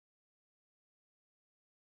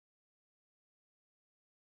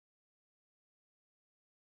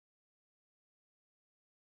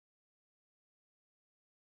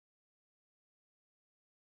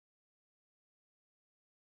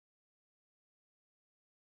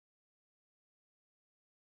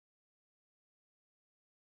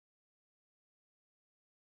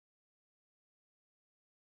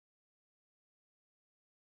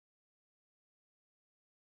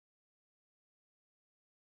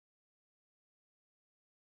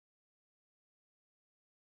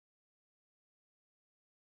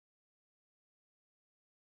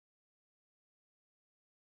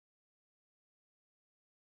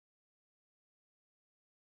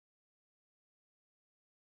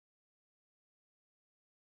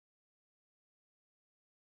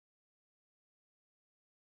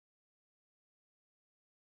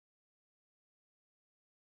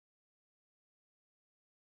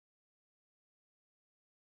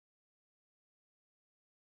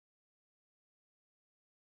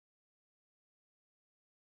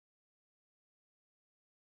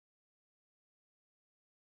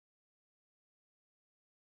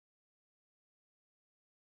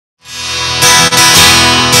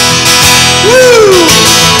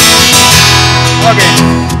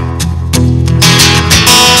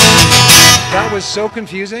was so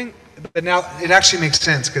confusing, but now it actually makes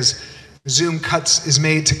sense because Zoom is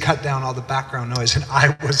made to cut down all the background noise, and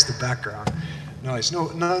I was the background noise. No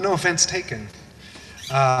offense taken.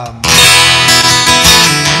 Well,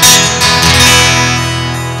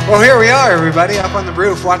 here we are, everybody, up on the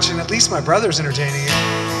roof watching. At least my brother's entertaining it.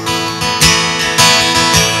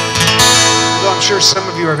 Although I'm sure some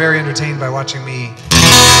of you are very entertained by watching me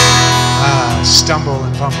stumble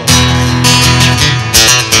and fumble.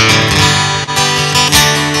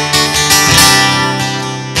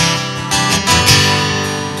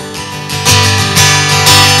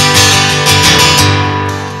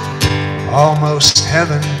 Almost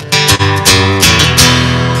heaven,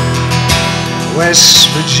 West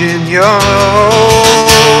Virginia,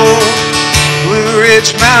 Blue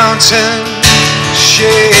Ridge Mountain,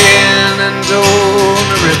 Shenandoah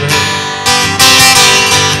River.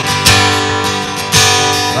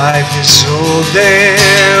 Life is so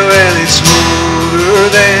there, well, it's older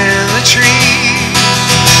than the tree.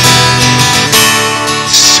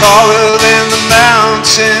 It's taller than the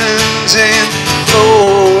mountains and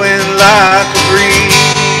flowing like a breeze.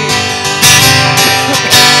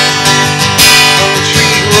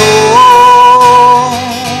 Country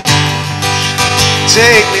road,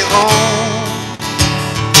 take me home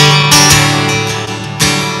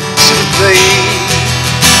to the place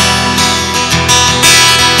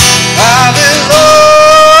I belong,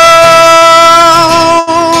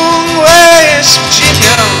 West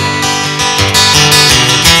Virginia,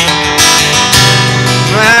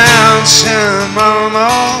 mountain mama,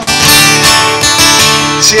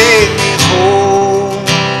 take me home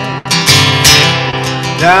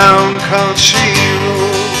down country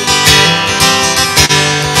road.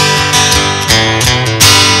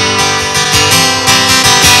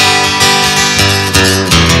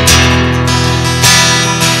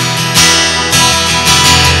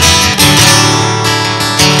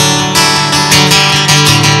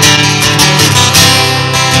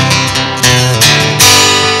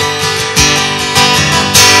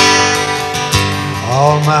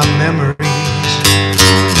 All my memories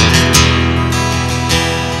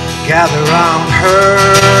gather round her,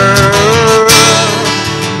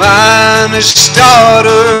 miner's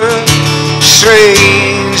daughter,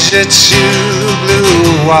 stranger to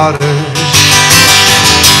blue waters.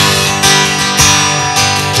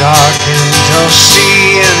 Dark and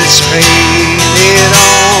dusty, and it's painted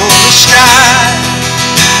on the sky.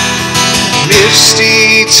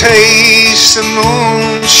 Misty taste the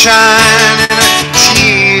moonshine, and a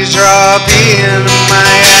teardrop in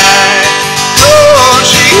my eye.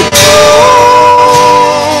 Country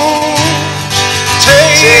road,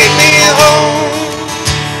 take me home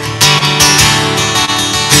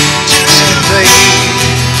to the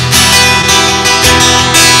place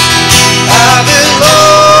I belong,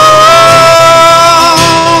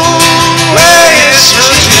 West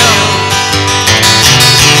Virginia,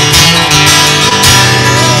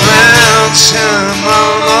 mountain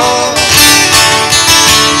mama,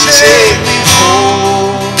 take me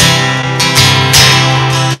home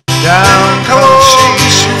down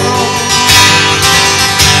country road.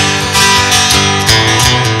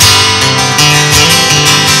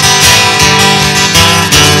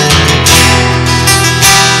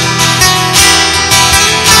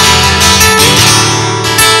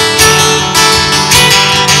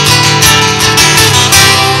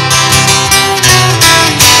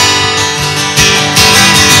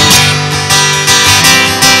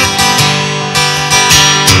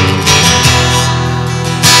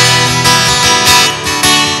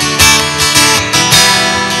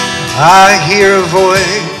 I hear a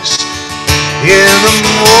voice in the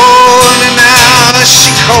morning now, she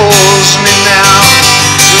calls me now.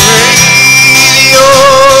 The radio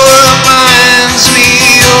reminds me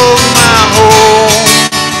of my home,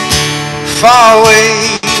 far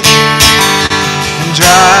away. And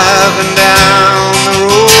driving down the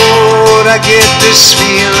road, I get this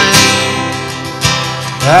feeling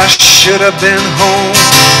I should have been home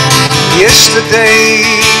yesterday.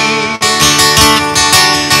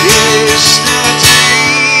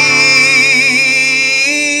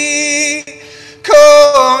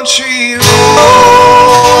 Country roads,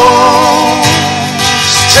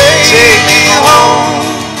 take me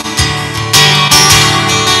home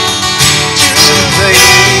to the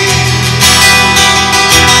place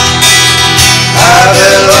I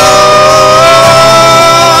belong,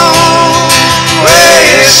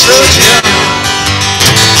 West Virginia,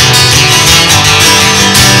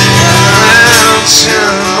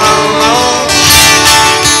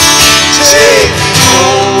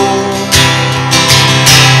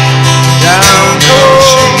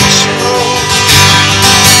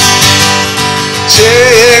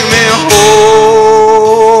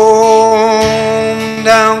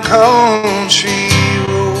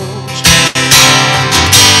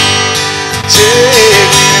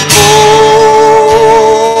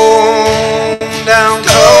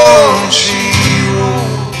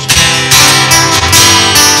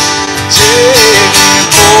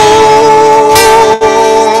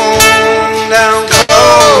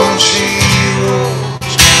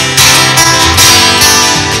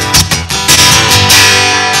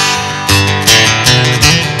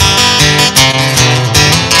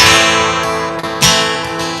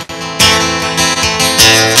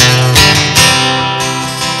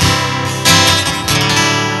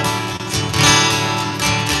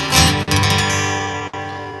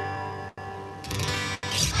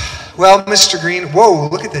 Well, Mr. Greene, whoa,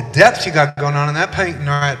 look at the depth you got going on in that painting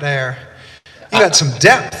right there. You got some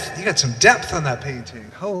depth. You got some depth on that painting.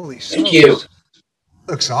 Holy smokes. Thank you.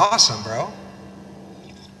 Looks awesome, bro.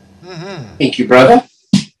 Thank you, brother.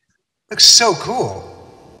 Looks so cool.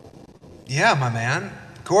 Yeah, my man.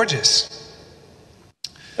 Gorgeous.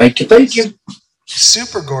 Thank you, thank you.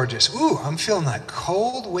 Super gorgeous. Ooh, I'm feeling that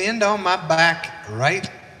cold wind on my back right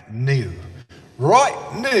now. Right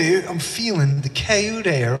now, I'm feeling the cold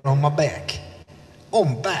air on my back.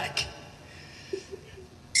 On my back.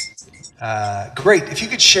 Great. If you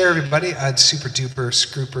could share, everybody, I'd super duper,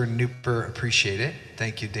 scooper, nooper appreciate it.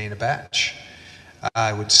 Thank you, Dana Batch.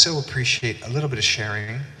 I would so appreciate a little bit of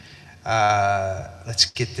sharing. Let's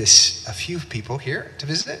get a few people here to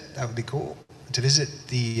visit. That would be cool. To visit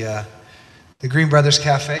the Greene Bros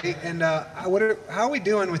Café. And how are we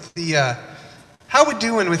doing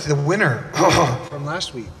with the winner from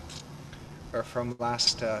last week? Or from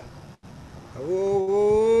last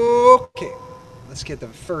okay. Let's get the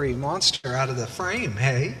furry monster out of the frame,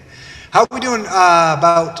 hey? How are we doing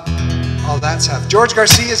about all that stuff? George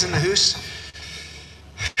Garcia's in the house.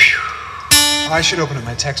 I should open up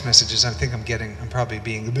my text messages. I think I'm probably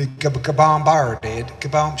being bombarded.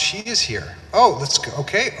 Kabam, she is here. Oh, let's go.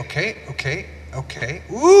 Okay.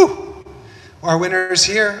 Woo! Our winner is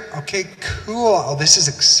here. Okay, cool. Oh, this is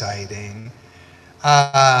exciting.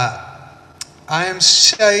 I am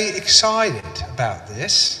so excited about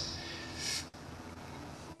this.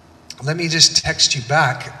 Let me just text you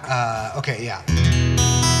back. Okay, yeah.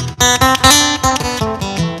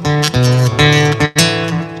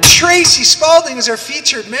 Tracy Spalding is our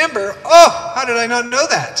featured member. Oh, how did I not know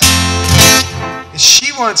that?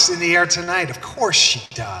 She wants in the air tonight. Of course she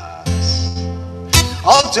does.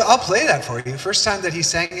 I'll play that for you. First time that he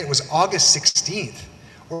sang it was August 16th.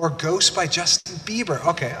 Or Ghost by Justin Bieber.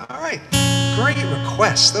 Okay, all right. Great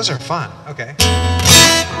requests. Those are fun. Okay.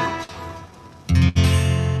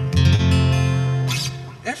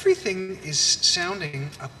 Everything is sounding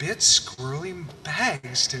a bit squirrely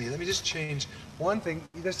bags to me. Let me just change one thing.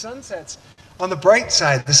 The sunsets, on the bright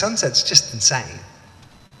side, the sunset's just insane.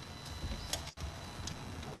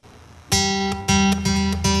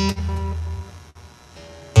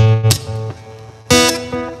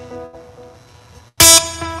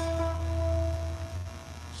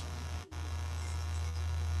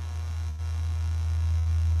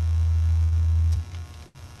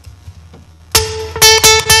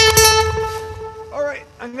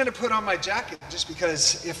 I'm going to put on my jacket just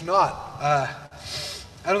because, if not, I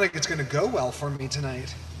don't think it's going to go well for me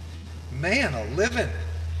tonight. Man, a living.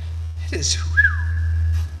 It is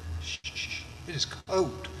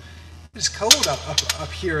cold. It is cold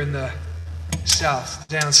up here in the south,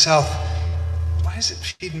 down south. Why is it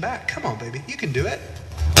feeding back? Come on, baby. You can do it.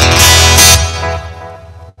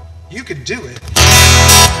 You can do it.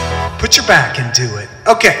 Put your back and do it.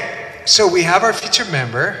 Okay, so we have our featured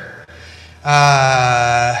member.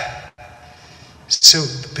 So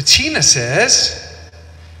Bettina says,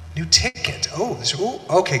 new ticket. Oh,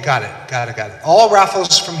 okay, got it. All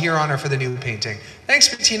raffles from here on are for the new painting. Thanks,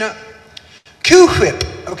 Bettina. Cool Whip.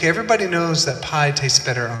 Okay, everybody knows that pie tastes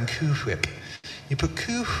better on Cool Whip. You put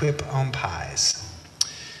Cool Whip on pies.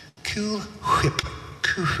 Cool Whip.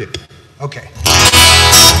 Okay.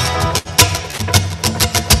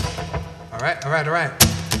 All right.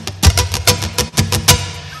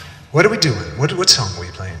 What are we doing? What song are we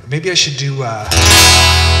playing? Maybe I should do,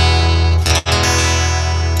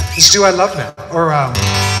 let's do I Love Now. Or,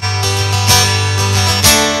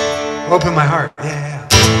 Open My Heart. Yeah.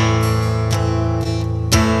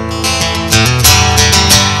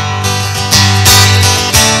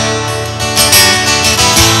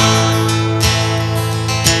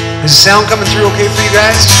 Is the sound coming through okay for you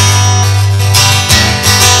guys?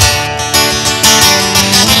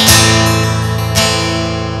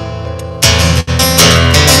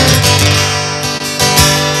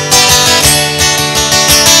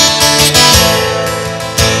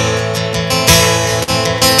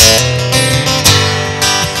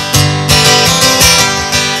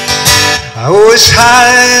 I always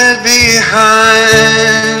hide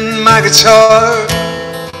behind my guitar.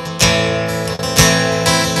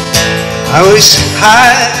 I always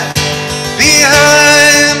hide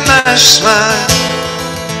behind my smile.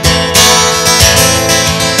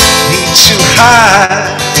 Need to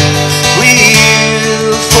hide with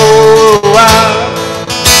you for a while.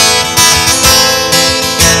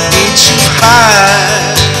 Need to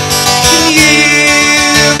hide with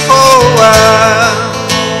you for a while.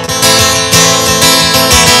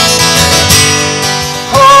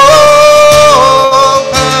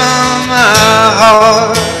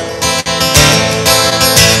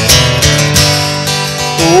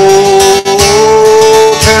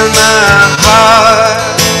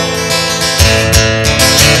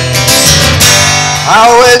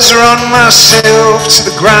 always run myself to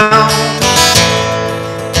the ground.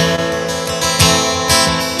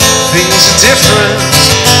 Things are different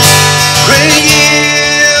when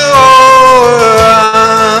you're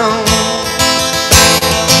around.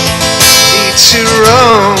 Need to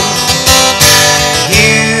run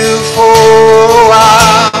you for a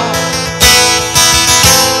while.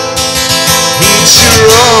 Need to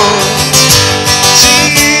run to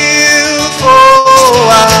you for a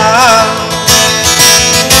while.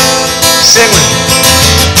 Sing with me.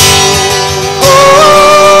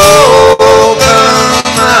 Open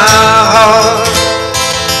my heart.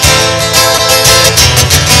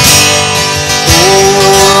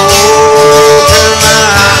 Open my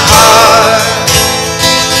heart.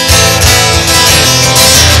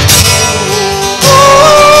 Open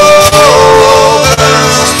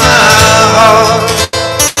my heart.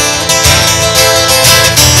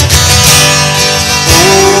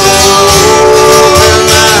 Open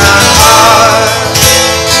my heart.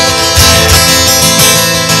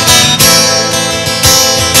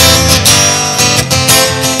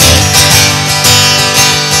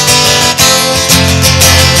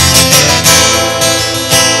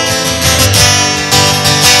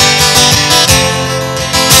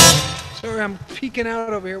 Sorry, I'm peeking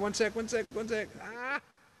out over here. One sec. We're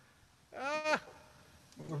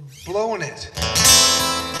blowing it.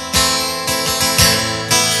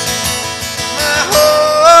 My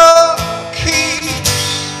heart keeps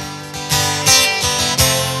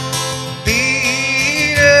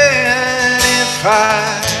beating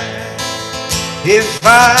if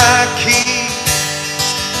I keep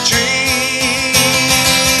dreaming.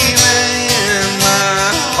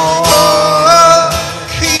 My heart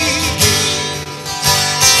keeps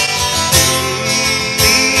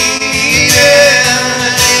beating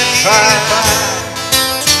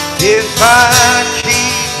if I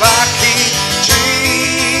keep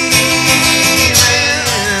dreaming.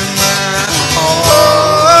 My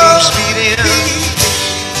heart keeps beating,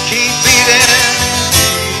 keeps beating,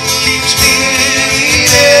 keeps beating, keeps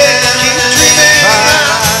dreaming.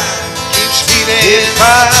 Keeps beating if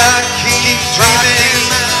I keep dreaming.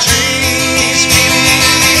 Keeps beating.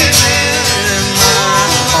 My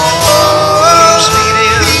heart keeps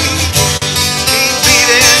beating, keeps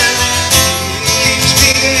beating, keeps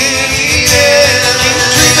beating, keeps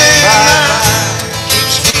dreaming.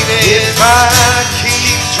 Keeps beating if I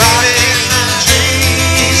keep dreaming.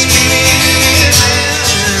 Keeps beating.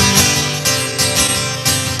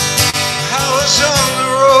 I was on the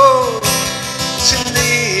road to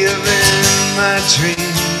live in my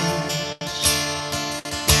dreams.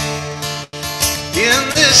 In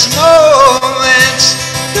this moment,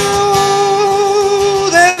 know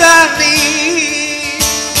that I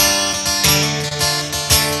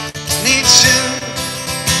need to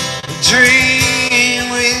dream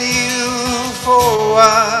with you for a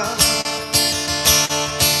while.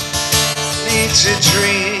 Need to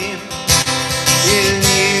dream in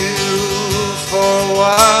you for a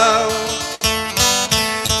while.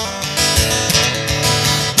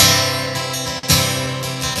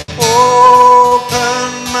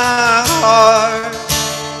 Open my heart.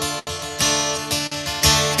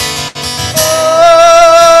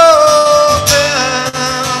 Open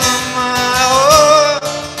my heart.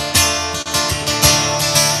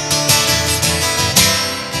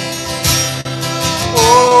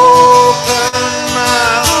 Open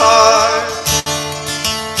my heart.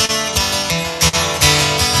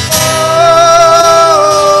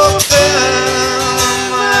 Open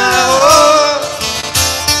my heart.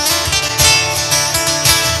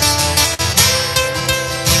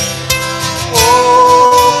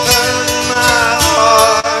 Open my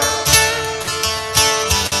heart.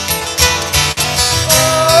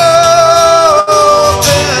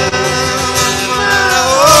 Open my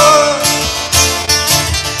heart.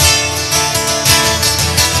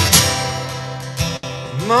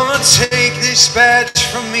 Mama, take this badge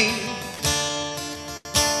from me.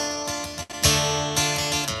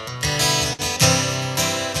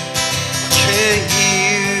 Can't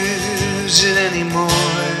use it anymore.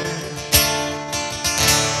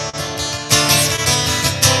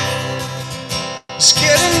 It's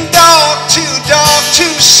getting dark, too dark to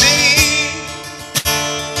see.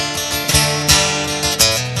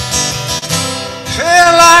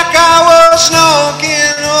 Felt like I was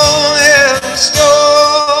knocking on heaven's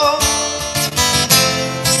door.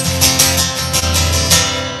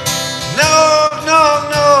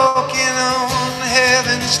 Knocking on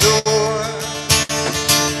heaven's door.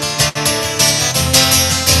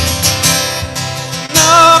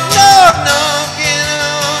 Knocking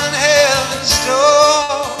on heaven's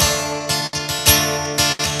door.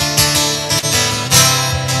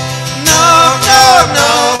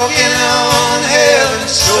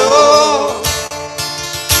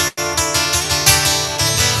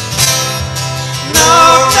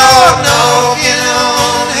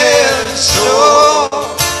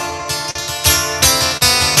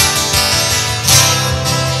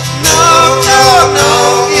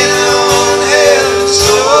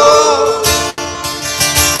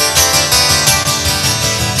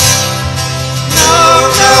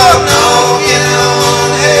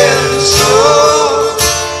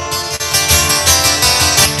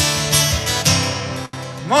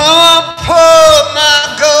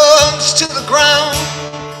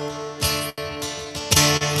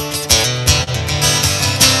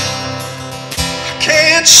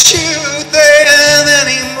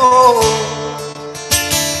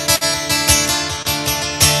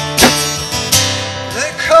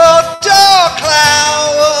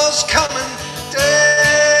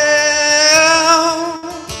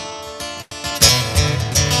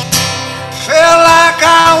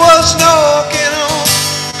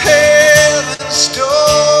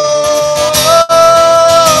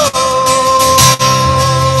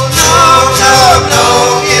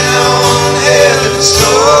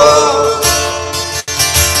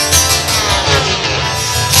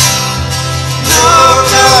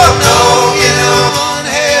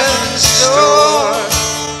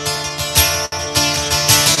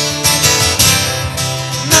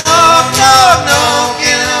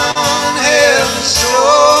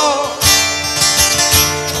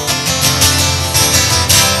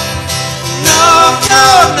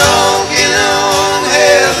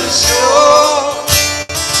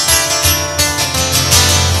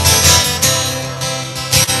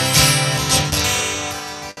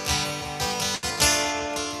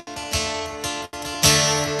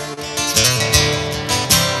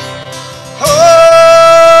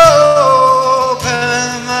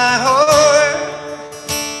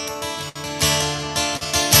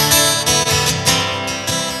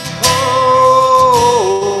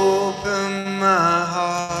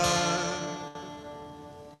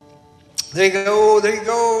 There you go. There you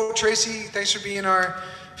go, Tracy. Thanks for being our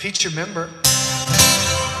featured member.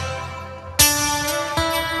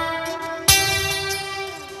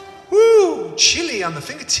 Woo! Chili on the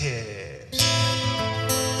fingertips.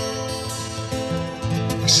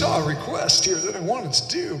 I saw a request here that I wanted to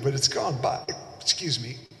do, but it's gone by. Excuse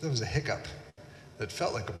me. There was a hiccup. That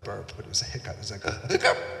felt like a burp, but it was a hiccup. It was like a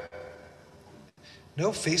hiccup. No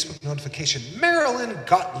Facebook notification. Marilyn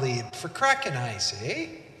Gottlieb for cracking eyes, eh?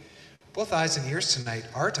 Both eyes and ears tonight.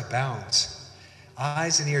 Art abounds.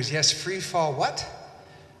 Eyes and ears. Yes, free fall. What?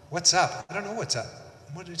 What's up? I don't know what's up.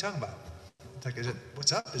 What are you talking about? Like, is it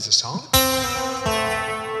what's up? Is it a song?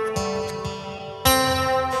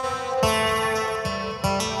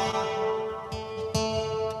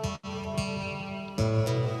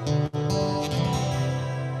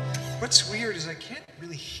 What's weird is I can't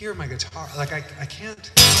really hear my guitar. Like, I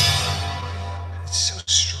can't. It's so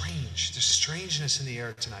strange. There's strangeness in the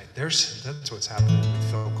air tonight. That's what's happening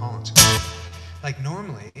with Phil Collins. Like,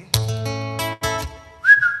 normally.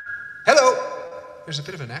 Hello! There's a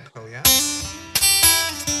bit of an echo, yeah?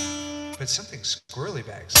 But something squirrely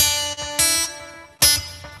bags.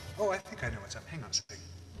 Oh, I think I know what's up. Hang on a second.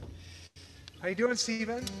 How you doing,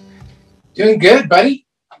 Steven? Doing good, buddy.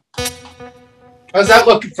 How's that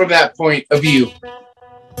looking from that point of view?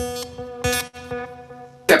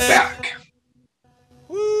 Step back.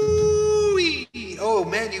 Woo-wee. Oh,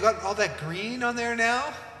 man, you got all that green on there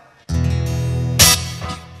now?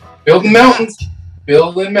 Building mountains.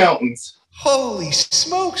 Building mountains. Holy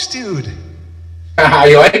smokes, dude.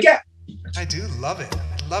 You like it? I do love it.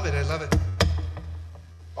 I love it. I love it.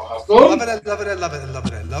 Awesome. I love it. I love it. I love it. I love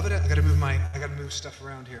it. I love it. I gotta move stuff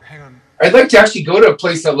around here. Hang on. I'd like to actually go to a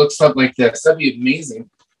place that looks something like this. That'd be amazing.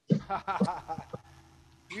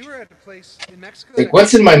 We were at a place in Mexico. Like,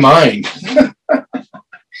 what's in my mind?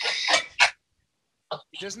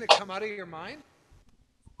 Doesn't it come out of your mind?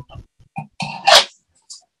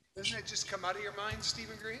 Doesn't it just come out of your mind,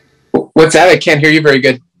 Stephen Greene? What's that? I can't hear you very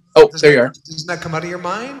good. Oh, there you are. Doesn't that come out of your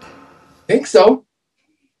mind? I think so.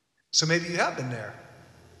 So maybe you have been there.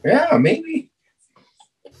 Yeah, maybe.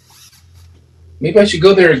 Maybe I should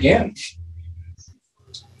go there again.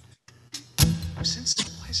 Why is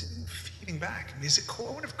it feeding back? Is it cold?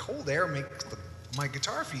 I wonder if cold air makes my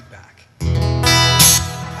guitar feedback.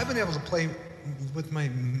 I've been able to play with my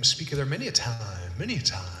speaker there many a time.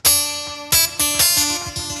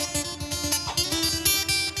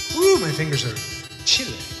 Ooh, my fingers are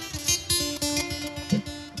chilly.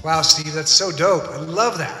 Wow, Steve, that's so dope. I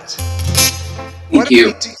love that. Thank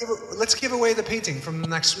you. Let's give away the painting from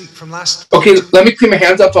next week, from last. Okay, let me clean my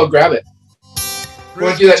hands up. I'll grab it. You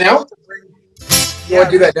want to do that now? You want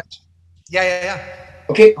to do that now? Yeah.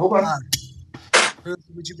 Okay, hold on. Ruth,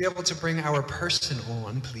 would you be able to bring our person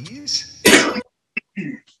on, please?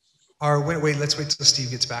 Or wait, let's wait till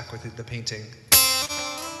Steve gets back with the painting.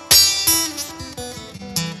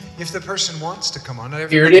 If the person wants to come on, not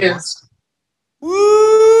everybody Here it is. wants.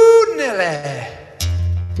 Woo, Nelly.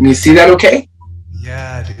 Can you see that okay?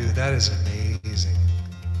 Yeah, dude, that is amazing.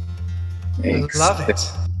 Thanks. I love it.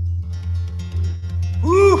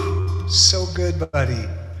 Woo, so good, buddy.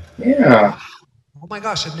 Yeah. Oh my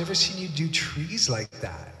gosh, I've never seen you do trees like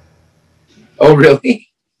that. Oh, really?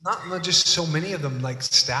 Not just so many of them like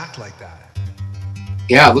stacked like that.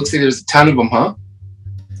 Yeah, it looks like there's a ton of them, huh?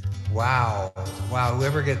 Wow,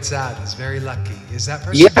 whoever gets that is very lucky. Is that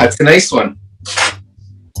person? Yeah, it's a nice one.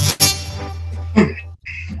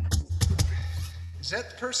 Is that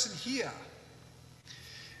the person here?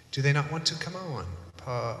 Do they not want to come on?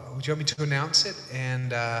 Would you want me to announce it?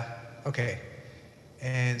 And, okay.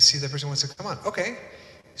 And see if that person wants to come on. Okay.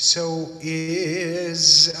 So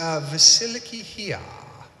is Vasiliki here?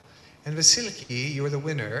 And Vasiliki, you're the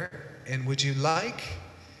winner. And would you like,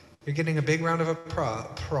 you're getting a big round of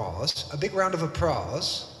applause. A big round of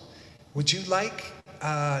applause. Would you like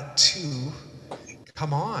to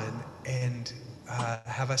come on and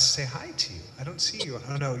have us say hi to you? I don't see you.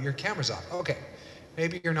 Oh no, your camera's off. Okay.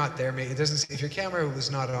 Maybe you're not there. Maybe it doesn't. If your camera was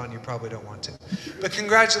not on, you probably don't want to. But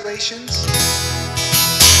congratulations,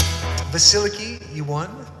 Vasiliki, you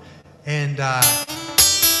won. And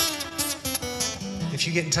if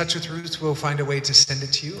you get in touch with Ruth, we'll find a way to send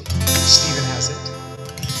it to you. Steven has it.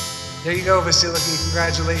 There you go, Vasiliki.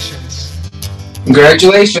 Congratulations.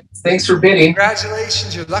 Congratulations. Thanks for bidding.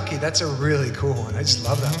 Congratulations. You're lucky. That's a really cool one. I just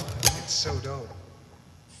love that one. I think it's so dope.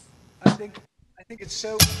 I think it's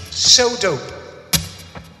so dope.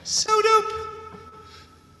 So dope.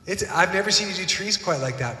 I've never seen you do trees quite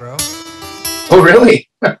like that, bro. Oh, really?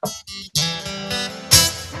 Who's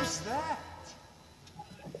that?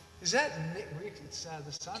 Is that Nick? It's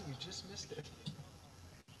the sun. You just missed it.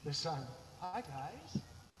 The sun. Hi guys.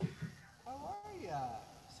 How are ya?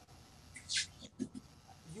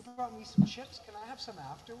 You brought me some chips. Can I have some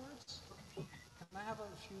afterwards? Can I have a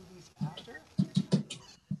few of these after?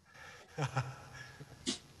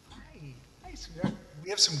 Hi. Hi, sweetheart. We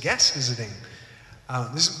have some guests visiting.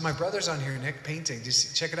 This is my brother's on here, Nick, painting.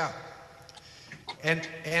 Just check it out. And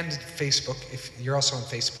Facebook, if you're also on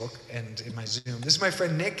Facebook and in my Zoom. This is my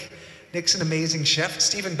friend Nick. Nick's an amazing chef.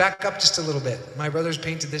 Steven, back up just a little bit. My brother's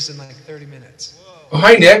painted this in like 30 minutes. Oh,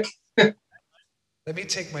 hi, Nick. Let me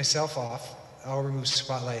take myself off. I'll remove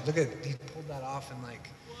spotlight. Look at, he pulled that off and like,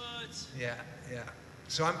 what? Yeah.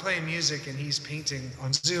 So I'm playing music and he's painting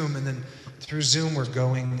on Zoom, and then through Zoom we're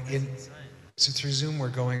going in. So through Zoom we're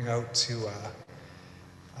going out to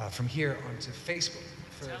from here onto Facebook.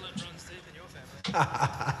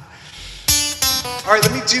 All right,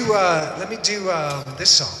 let me do this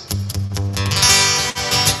song.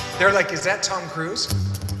 They're like, is that Tom Cruise?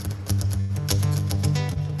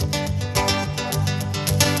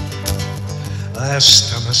 Last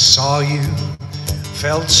time I saw you,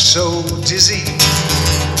 felt so dizzy.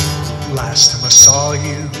 Last time I saw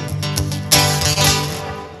you.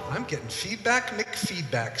 I'm getting feedback, Nick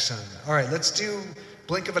feedback, son. All right, let's do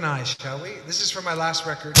Blink of an Eye, shall we? This is from my last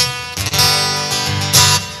record.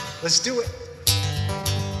 Let's do it.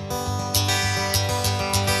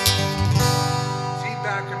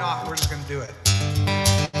 Feedback or not, we're just gonna do it.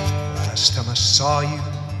 Last time I saw you,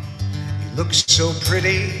 you looked so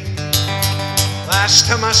pretty. Last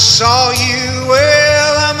time I saw you,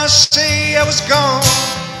 well, I must say I was gone.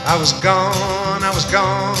 I was gone, I was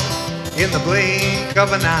gone in the blink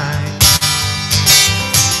of an eye.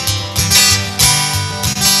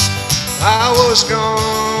 I was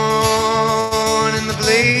gone in the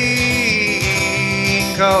blink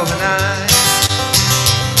of an eye.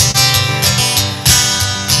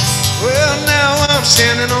 Well, now I'm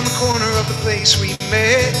standing on the corner of the place we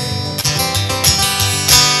met.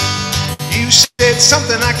 You said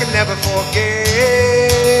something I can never forget.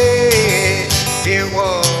 It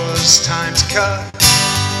was time to cut.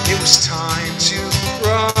 It was time to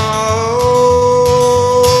roll.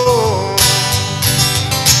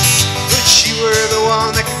 But you were the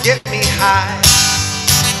one that could get me high.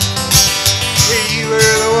 You were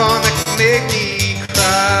the one that could make me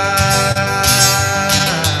cry.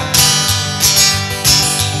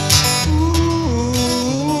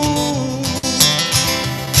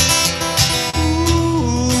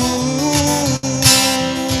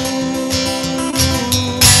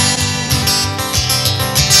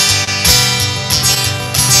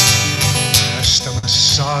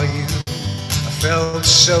 Felt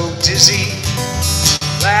so dizzy.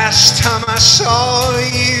 Last time I saw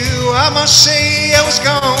you, I must say I was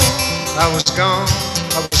gone. I was gone,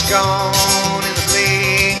 I was gone in the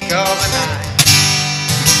blink of an eye.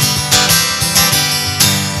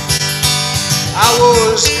 I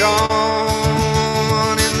was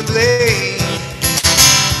gone in the blink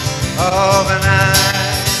of an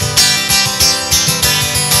eye.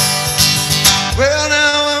 Well,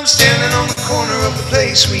 now I'm standing on the corner of the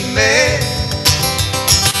place we met.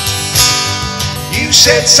 You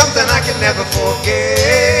said something I could never forget.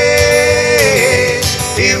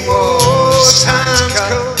 It was time to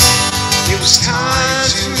cut. It was time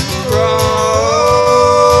to roll.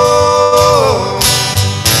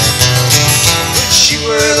 But you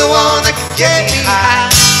were the one that could get me high.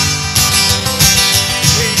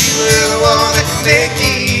 You were the one that could make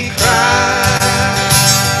me cry.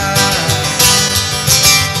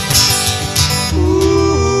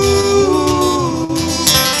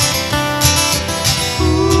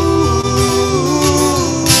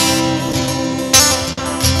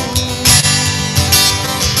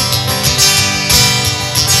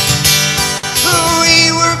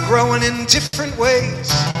 Growing in different ways.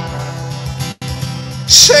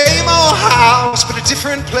 Same old house, but a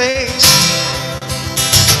different place.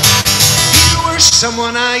 You were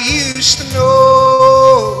someone I used to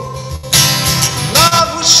know.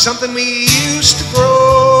 Love was something we used to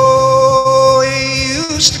grow. We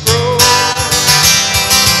used to grow.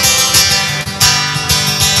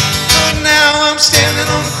 But now I'm standing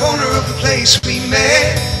on the corner of the place we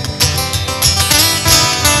met.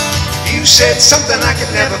 You said something I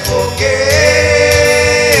could never forget.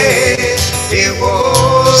 It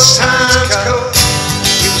was time to cut.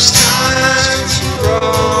 It was time to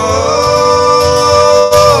roll.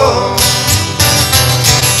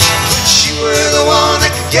 But you were the one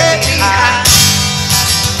that could get me high.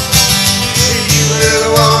 You were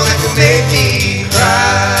the one that could make me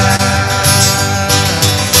cry.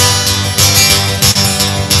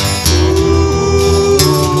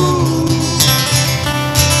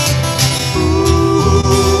 Ooh.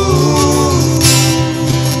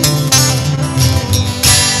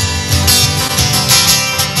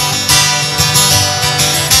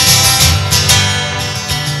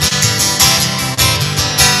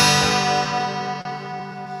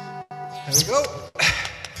 There we go.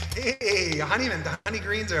 Hey, honeymen, the honey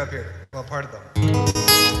greens are up here. Well, part of them.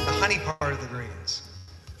 The honey part of the greens.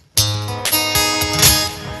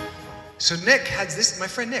 So Nick has this, my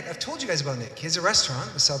friend Nick, I've told you guys about Nick. He has a restaurant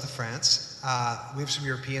in the south of France. We have some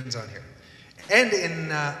Europeans on here. And in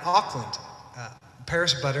Auckland,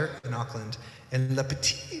 Paris Butter in Auckland, and Le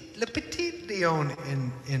Petit Lion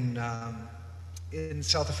in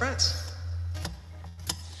south of France.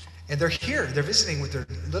 And they're here, they're visiting with their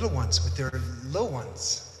little ones, with their low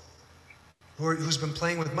ones, who's been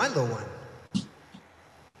playing with my low one.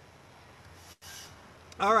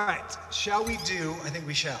 All right, shall we do, I think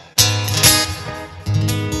we shall.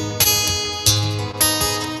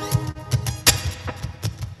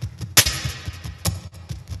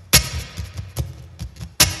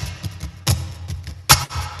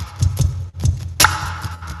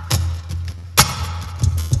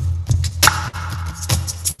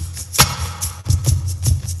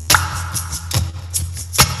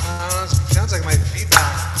 Sounds like my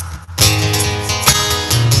feedback.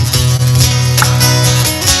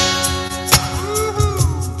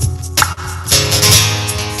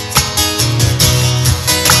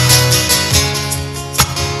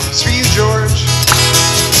 It's for you, George.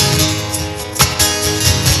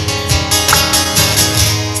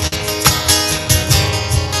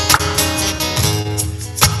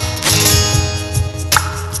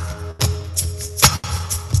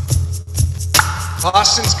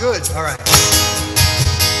 Austin's good. All right.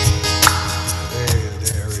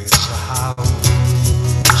 There is a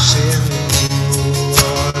house in New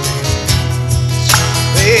Orleans.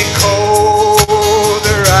 They call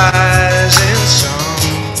the rising sun,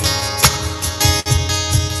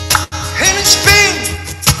 and it's been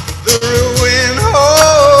the ruin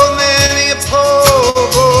of many a poor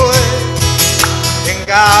boy. And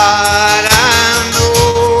God, I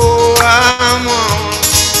know I'm one.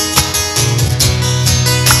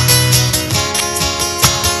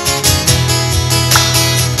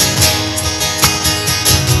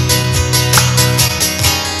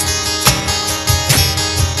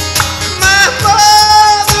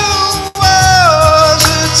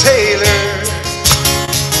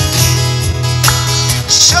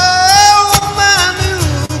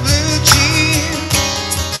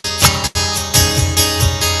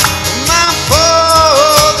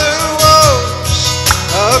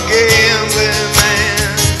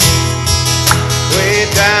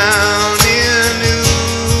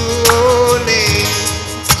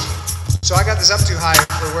 So I got this up too high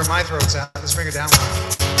for where my throat's at. Let's bring it down. There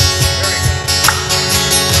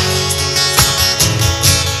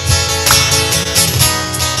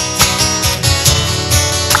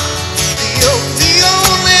we go. The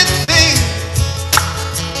only thing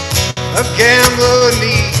a gambler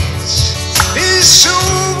needs is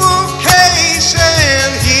suitcase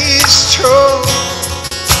and his trunk.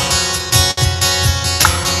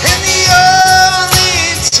 And the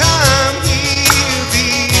only time he'll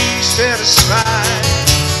be satisfied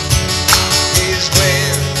is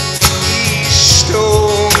when he's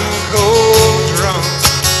stone cold drunk.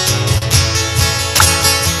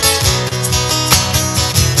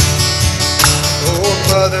 Oh,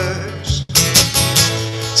 mothers,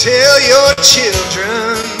 tell your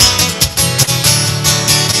children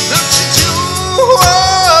not to do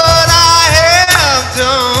what I have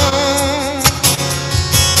done,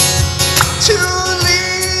 to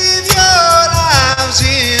live your lives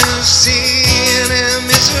in sin and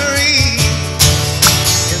misery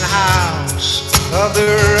in the house of the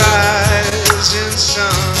rising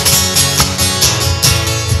sun.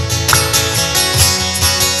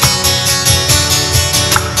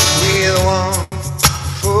 With one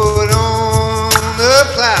foot on the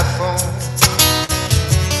platform,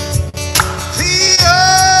 the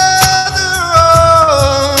other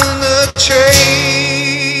on the train,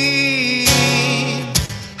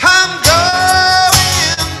 I'm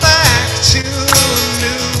going back to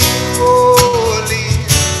New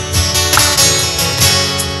Orleans,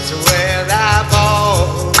 to where I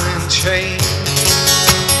bought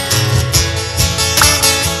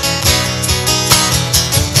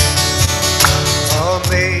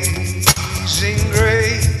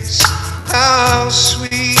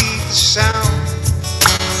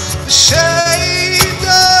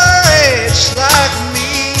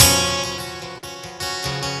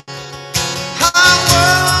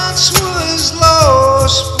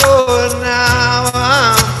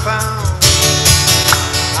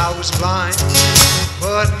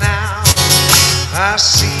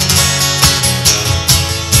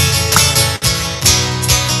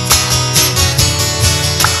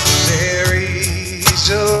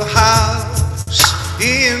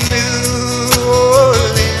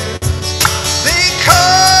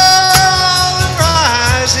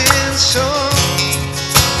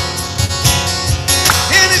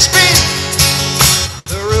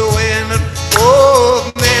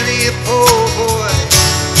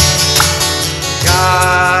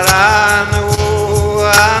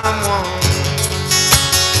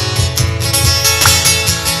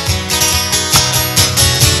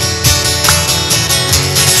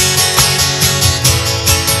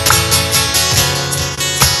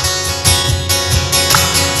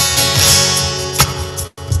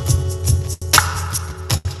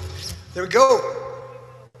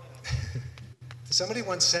Somebody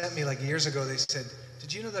once sent me, like years ago, they said,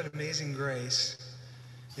 did you know that Amazing Grace,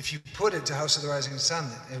 if you put it to House of the Rising Sun,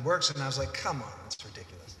 it works? And I was like, come on, it's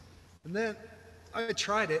ridiculous. And then I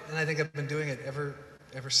tried it, and I think I've been doing it ever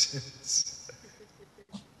since.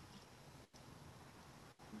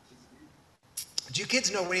 Do you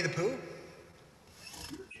kids know Winnie the Pooh?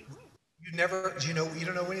 You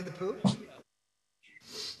don't know Winnie the Pooh?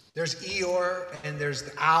 There's Eeyore, and there's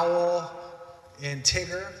the owl, and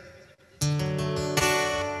Tigger.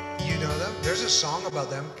 You know them? There's a song about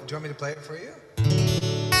them. Do you want me to play it for you?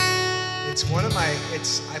 It's one of my.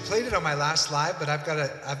 I played it on my last live, but I've got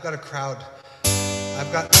a crowd.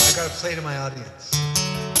 I've got to play to my audience.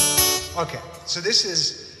 Okay, so this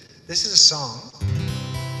is a song.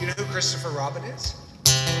 You know who Christopher Robin is?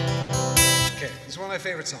 Okay, it's one of my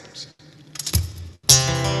favorite songs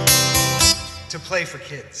to play for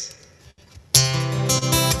kids.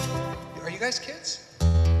 Are you guys kids?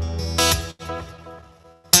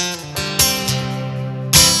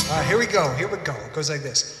 Here we go. It goes like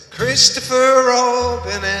this. Christopher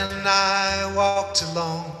Robin and I walked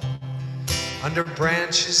along under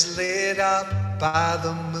branches lit up by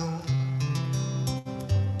the moon,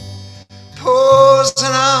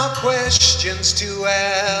 posing our questions to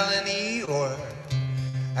Al and Eeyore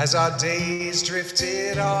as our days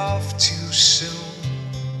drifted off too soon.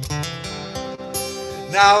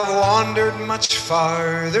 Now I've wandered much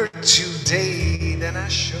farther today than I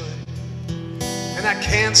should, and I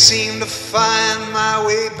can't seem to find my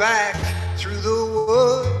way back through the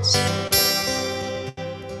woods.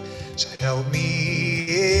 So help me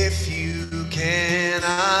if you can,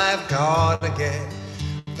 I've got to get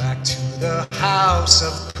back to the House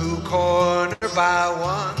of Pooh Corner by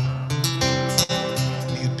one.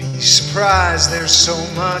 You'd be surprised, there's so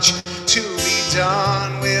much to be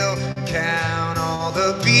done. We'll count all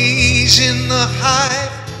the bees in the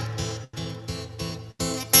hive,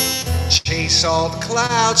 chase all the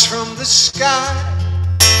clouds from the sky,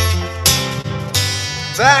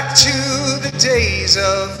 back to the days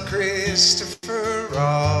of Christopher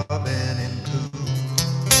Robin and Pooh.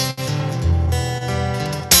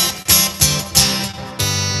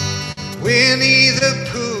 Winnie the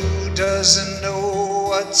Pooh doesn't know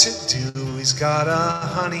what to do. He's got a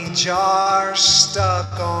honey jar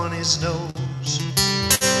stuck on his nose.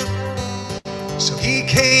 So he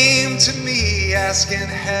came to me asking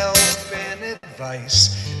help and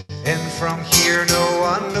advice, and from here no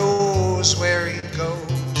one knows where he goes.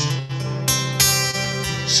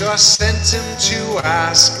 So I sent him to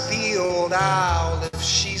ask the old owl if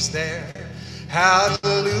she's there, how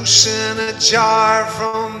to loosen a jar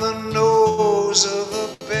from the nose of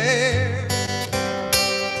a bear.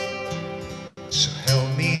 So help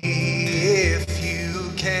me if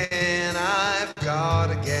you can, I've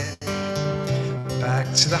gotta get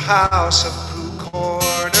back to the House of Pooh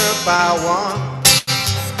Corner by one.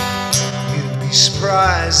 You'd be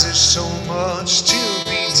surprised, there's so much to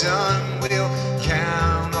be done. We'll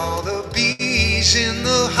count all the bees in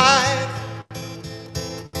the hive,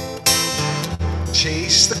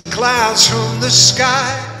 chase the clouds from the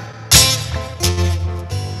sky,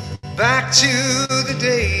 back to the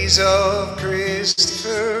days of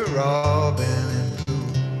Christopher Robin and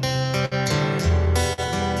Pooh.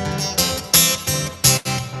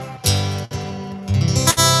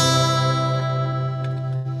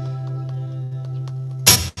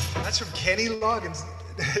 That's from Kenny Loggins.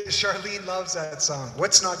 Charlene loves that song.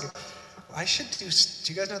 What's not good? I should do you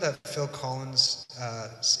guys know that Phil Collins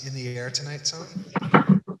In the Air Tonight song?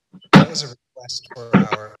 That was a request for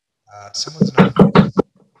our, someone's not.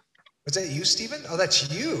 Was that you, Stephen? Oh, that's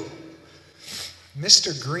you.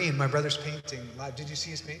 Mr. Greene, my brother's painting live. Did you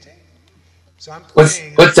see his painting? So I'm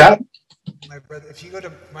playing. What's that? My brother, if you go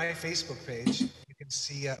to my Facebook page, you can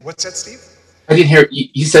see, what's that, Steve? I didn't hear,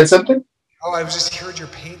 you said something? Oh, I was just heard your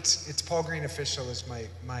paint. It's Paul Green Official is my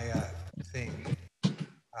thing.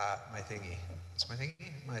 My thingy. It's my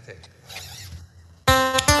thingy? My thing.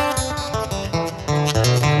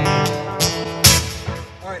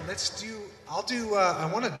 All right, I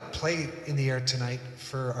want to play In the Air Tonight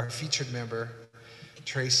for our featured member,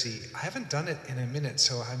 Tracy. I haven't done it in a minute,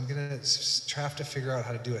 so I'm going to have to figure out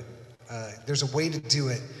how to do it. There's a way to do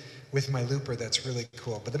it with my looper that's really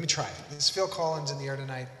cool, but let me try it. This is Phil Collins In the Air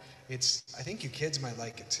Tonight. I think you kids might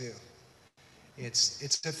like it too.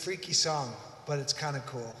 It's a freaky song, but it's kind of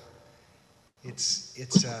cool. It's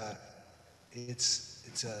I guess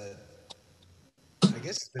it's a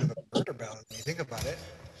bit of a murder ballad when you think about it.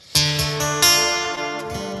 Let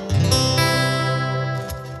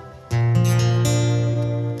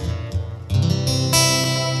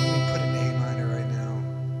me put an A minor right now.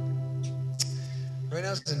 Right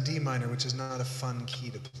now it's in D minor. minor, which is not a fun key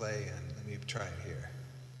to play in. Let me try it here.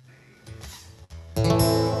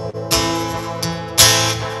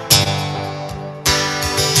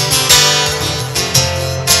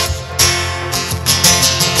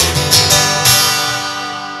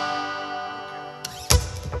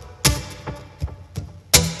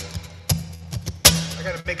 I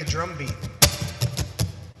gotta make a drum beat.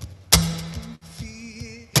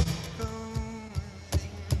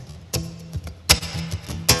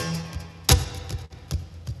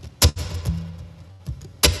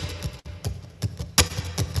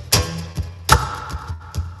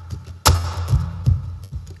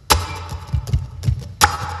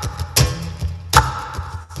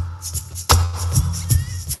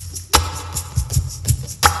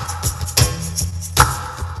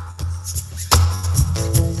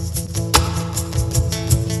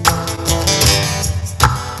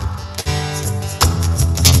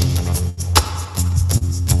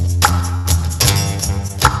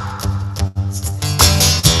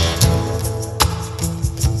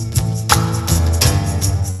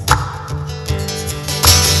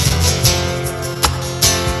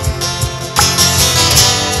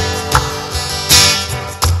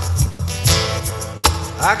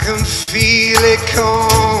 I can feel it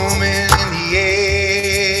coming in the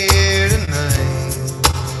air tonight.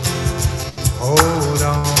 Hold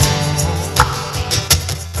on.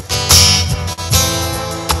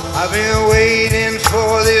 I've been waiting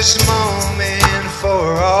for this moment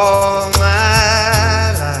for all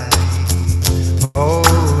my life.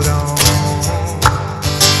 Hold on.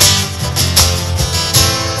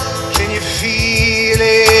 Can you feel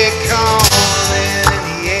it coming in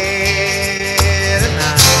the air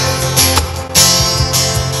tonight?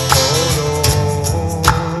 Hold on.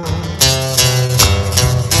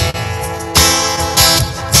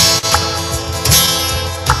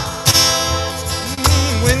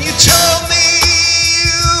 When you told me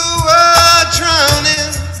you were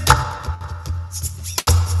drowning,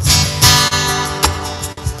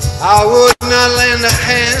 I would not lend a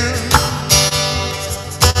hand.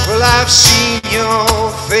 Well, I've seen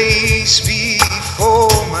your face before,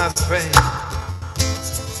 my friend.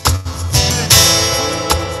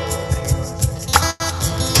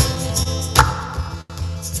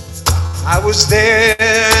 I was there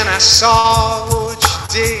and I saw what you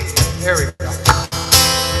did. There we go.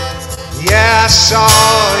 Yeah, I saw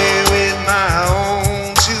it with my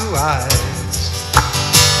own two eyes.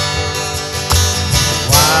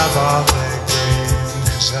 Why bother grin?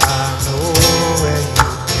 'Cause I know where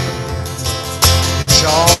you've been. It's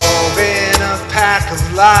all been a pack of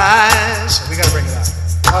lies. We gotta bring it up.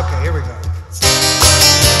 Okay, here we go.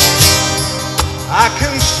 I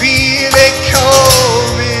can feel it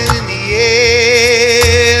coming in the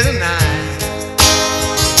air tonight.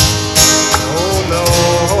 Oh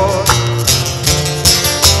Lord,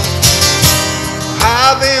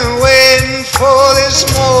 I've been waiting for this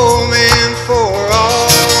moment for all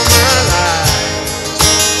my life.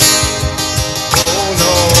 Oh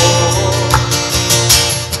Lord,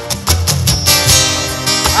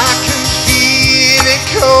 I can feel it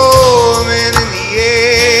coming in the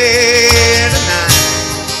air tonight.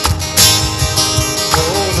 Oh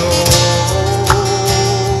Lord,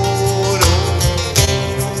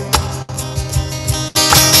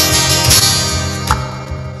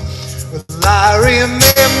 well, I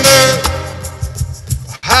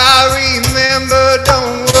remember,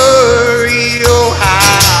 don't worry, oh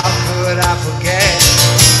how could I forget?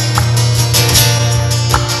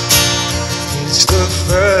 It's the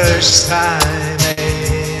first time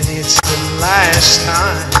and it's the last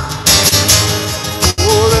time.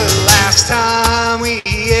 Oh, the last time we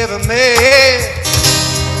ever met.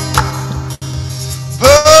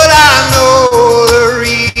 But I know the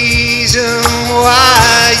reason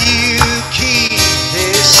why you keep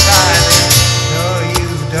this silent. No, you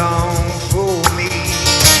don't fool me.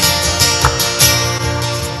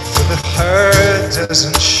 For the hurt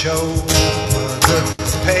doesn't show, but the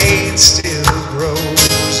pain still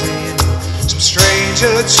grows in some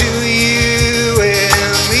stranger to you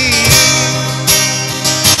and me.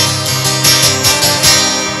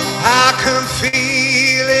 I can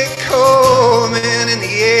feel it coming in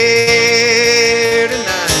the air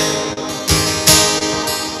tonight.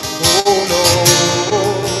 Oh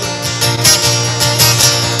Lord,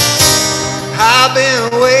 I've been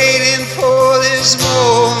waiting for this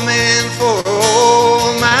moment for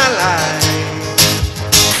all my life.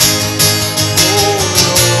 Oh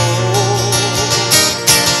Lord,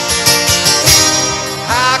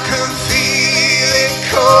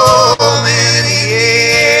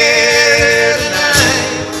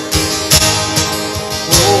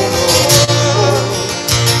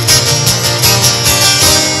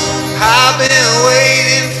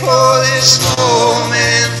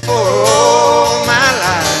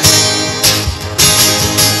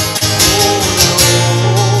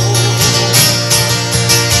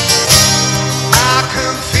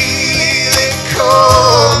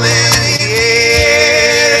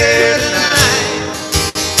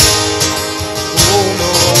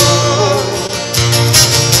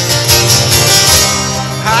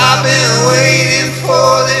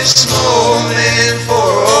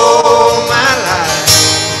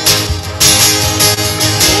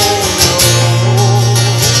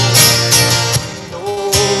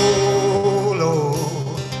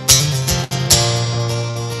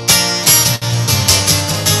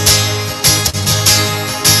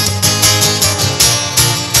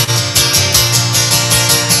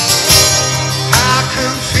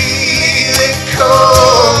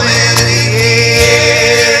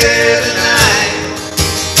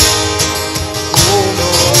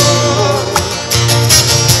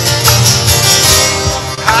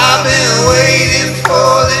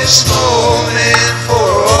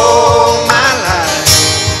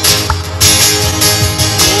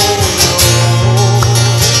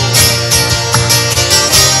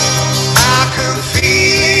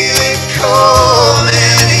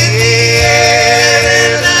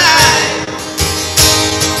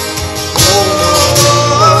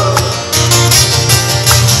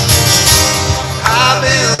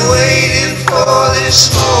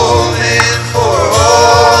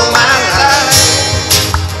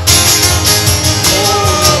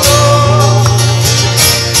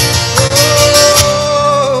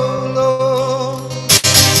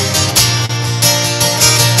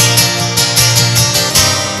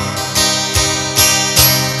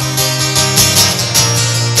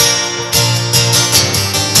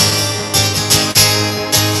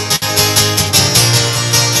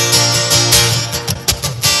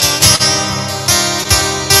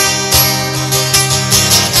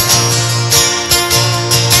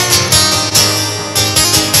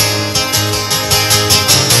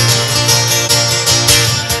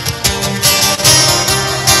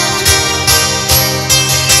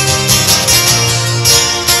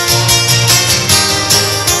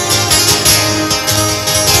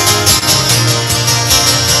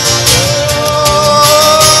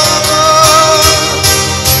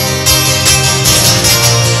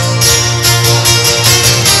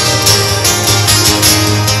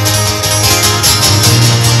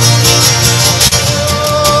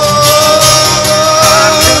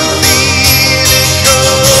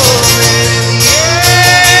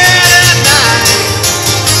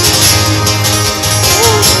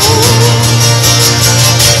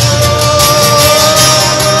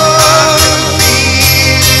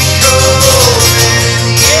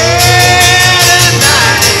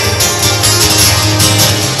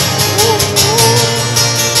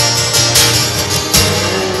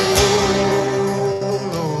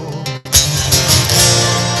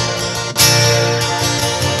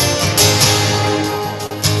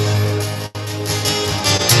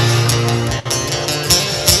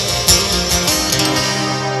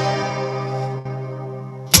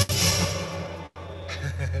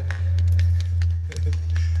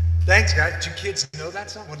 Thanks, guys. Do kids know that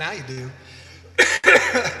song? Well, now you do.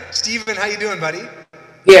 Steven, how you doing, buddy?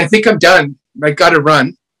 Yeah, I think I'm done. I got to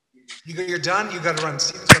run. You're done? You got to run.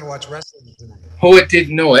 Steven's going to watch wrestling tonight. Oh, it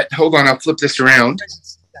didn't know it. Hold on, I'll flip this around.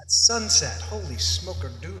 That sunset. Holy smoker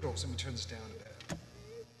doodles. Let me turn this down a bit.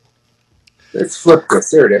 Let's flip this.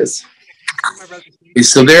 There it is. Okay,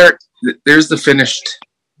 so there's the finished.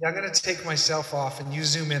 Yeah, I'm going to take myself off and you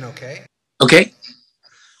zoom in, okay? Okay.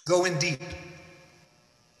 Go in deep.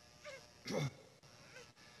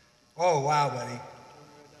 Oh, wow, buddy.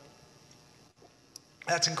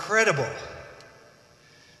 That's incredible.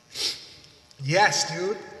 Yes,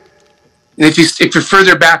 dude. And if you're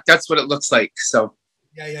further back, that's what it looks like. So.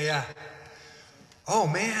 Yeah. Oh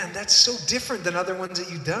man, that's so different than other ones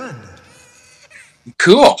that you've done.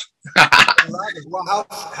 Cool. I love it. Well,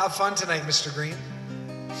 have fun tonight, Mr. Greene.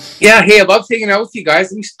 Yeah. Hey, I love hanging out with you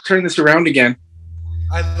guys. Let me turn this around again.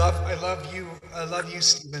 I love you,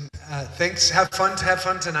 Steven. Thanks. Have fun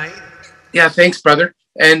tonight. Yeah. Thanks, brother.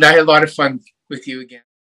 And I had a lot of fun with you again.